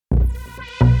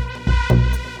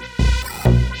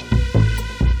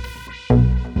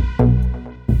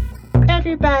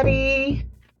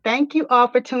Thank you all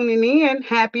for tuning in.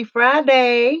 Happy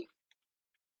Friday.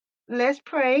 Let's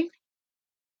pray.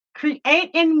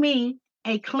 Create in me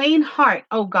a clean heart,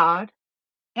 O God,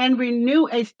 and renew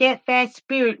a steadfast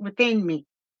spirit within me.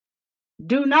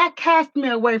 Do not cast me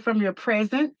away from your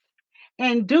presence,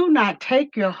 and do not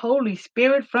take your Holy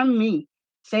Spirit from me,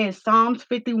 says Psalms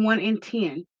 51 and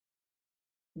 10.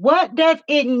 What does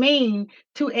it mean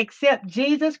to accept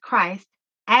Jesus Christ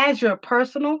as your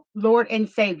personal Lord and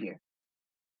Savior?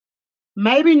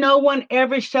 Maybe no one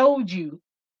ever showed you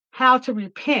how to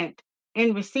repent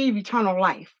and receive eternal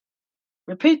life.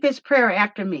 Repeat this prayer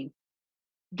after me.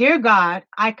 Dear God,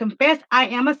 I confess I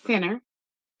am a sinner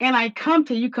and I come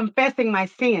to you confessing my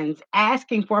sins,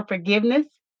 asking for forgiveness,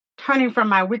 turning from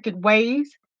my wicked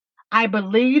ways. I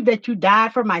believe that you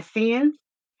died for my sins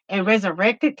and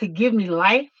resurrected to give me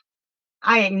life.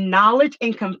 I acknowledge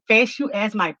and confess you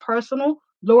as my personal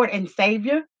Lord and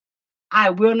Savior.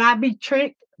 I will not be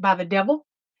tricked by the devil,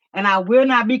 and I will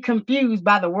not be confused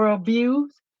by the world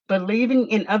views, believing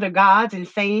in other gods and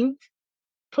sayings.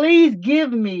 Please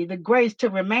give me the grace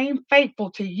to remain faithful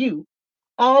to you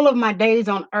all of my days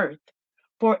on earth.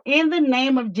 For in the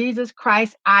name of Jesus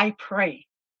Christ, I pray.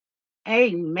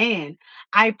 Amen.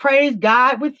 I praise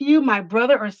God with you, my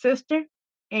brother or sister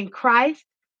in Christ.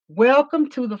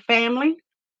 Welcome to the family.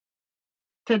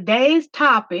 Today's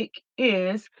topic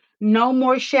is no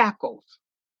more shackles.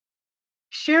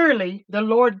 Surely the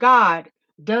Lord God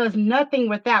does nothing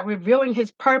without revealing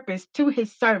his purpose to his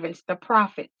servants, the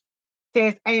prophets,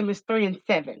 says Amos 3 and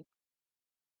 7.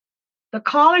 The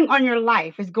calling on your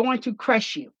life is going to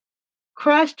crush you.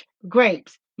 Crushed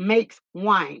grapes makes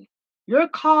wine. Your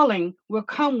calling will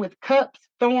come with cups,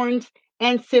 thorns,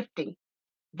 and sifting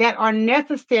that are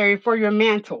necessary for your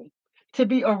mantle to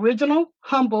be original,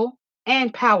 humble,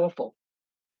 and powerful.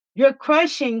 Your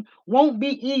crushing won't be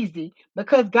easy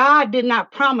because God did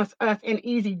not promise us an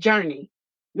easy journey.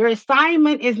 Your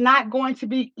assignment is not going to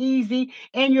be easy,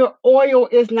 and your oil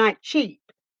is not cheap.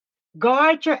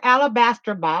 Guard your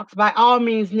alabaster box by all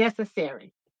means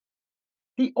necessary.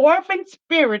 The orphan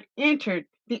spirit entered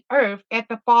the earth at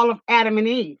the fall of Adam and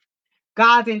Eve.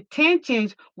 God's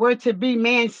intentions were to be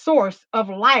man's source of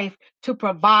life to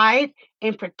provide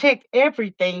and protect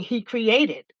everything he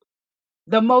created.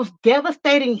 The most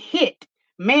devastating hit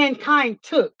mankind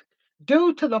took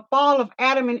due to the fall of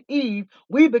Adam and Eve,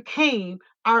 we became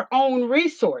our own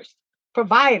resource,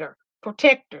 provider,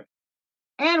 protector,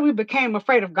 and we became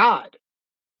afraid of God.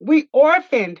 We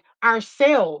orphaned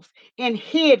ourselves and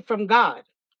hid from God.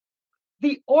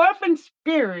 The orphan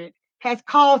spirit has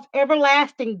caused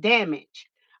everlasting damage.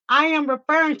 I am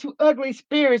referring to ugly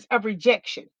spirits of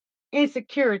rejection,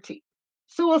 insecurity,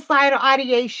 suicidal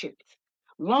ideations,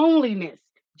 loneliness,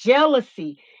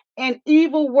 jealousy, and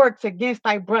evil works against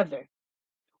thy brother.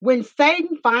 When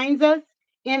Satan finds us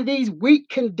in these weak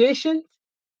conditions,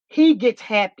 he gets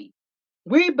happy.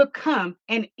 We become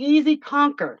an easy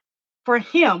conquer for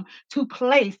him to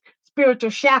place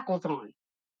spiritual shackles on.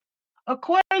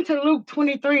 According to Luke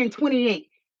 23 and 28,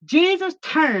 Jesus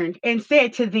turned and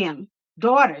said to them,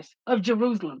 daughters of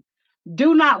Jerusalem,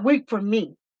 do not weep for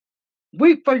me.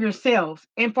 Weep for yourselves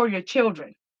and for your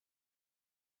children.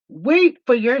 Weep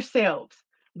for yourselves.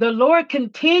 The Lord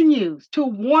continues to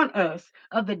warn us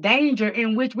of the danger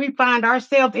in which we find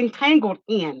ourselves entangled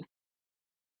in.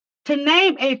 To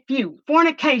name a few: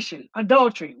 fornication,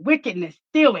 adultery, wickedness,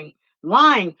 stealing,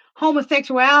 lying,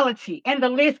 homosexuality, and the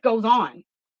list goes on.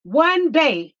 One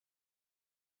day,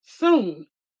 soon,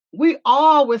 we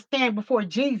all will stand before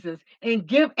Jesus and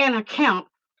give an account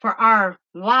for our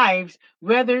lives,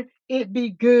 whether it be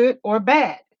good or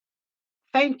bad.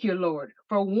 Thank you, Lord,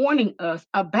 for warning us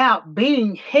about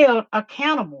being held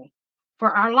accountable for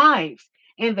our lives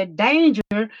and the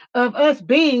danger of us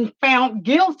being found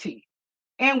guilty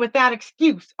and without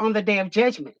excuse on the day of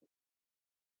judgment.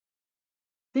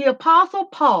 The Apostle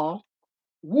Paul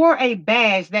wore a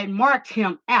badge that marked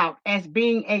him out as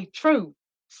being a true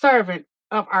servant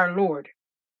of our Lord.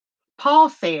 Paul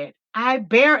said, I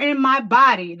bear in my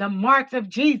body the marks of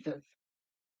Jesus.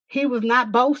 He was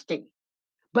not boasting,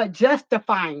 but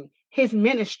justifying his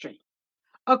ministry.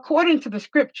 According to the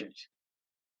scriptures,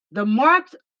 the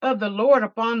marks of the Lord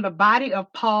upon the body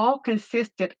of Paul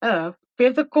consisted of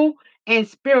physical and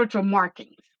spiritual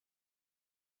markings.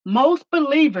 Most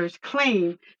believers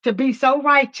claim to be so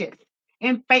righteous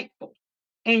and faithful,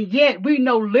 and yet we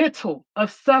know little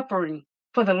of suffering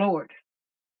for the Lord.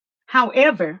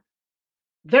 However,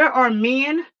 there are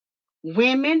men,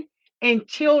 women, and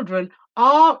children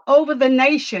all over the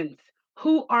nations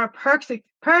who are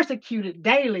persecuted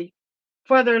daily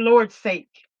for their Lord's sake.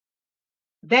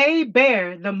 They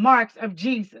bear the marks of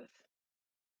Jesus.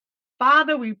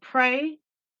 Father, we pray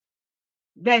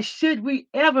that should we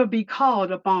ever be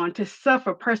called upon to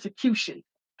suffer persecution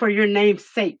for your name's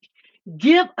sake,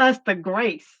 give us the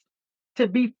grace to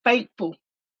be faithful,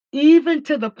 even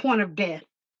to the point of death.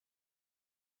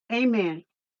 Amen.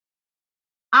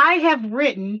 I have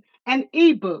written an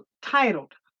ebook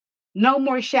titled No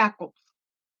More Shackles,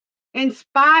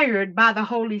 inspired by the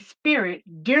Holy Spirit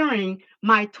during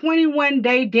my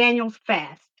 21-day Daniel's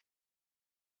fast.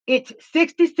 It's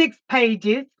 66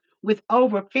 pages with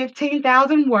over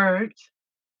 15,000 words.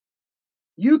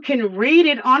 You can read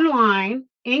it online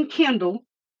in Kindle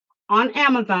on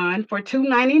Amazon for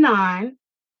 $2.99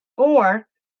 or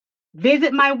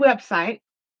visit my website.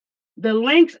 The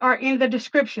links are in the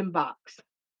description box.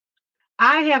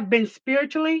 I have been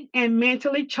spiritually and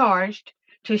mentally charged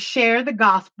to share the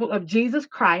gospel of Jesus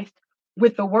Christ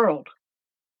with the world.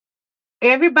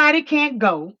 Everybody can't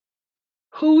go.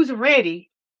 Who's ready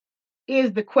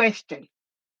is the question.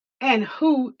 And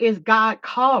who is God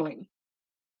calling?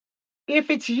 If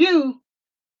it's you,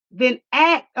 then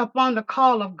act upon the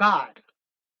call of God.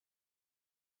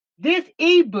 This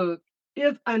ebook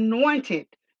is anointed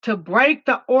to break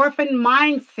the orphan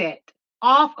mindset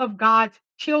off of God's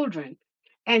children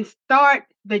and start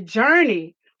the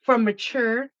journey for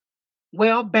mature,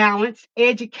 well balanced,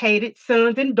 educated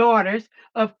sons and daughters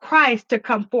of Christ to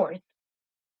come forth.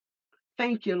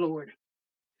 Thank you, Lord.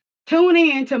 Tune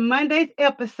in to Monday's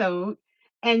episode,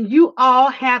 and you all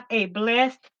have a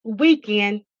blessed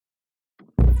weekend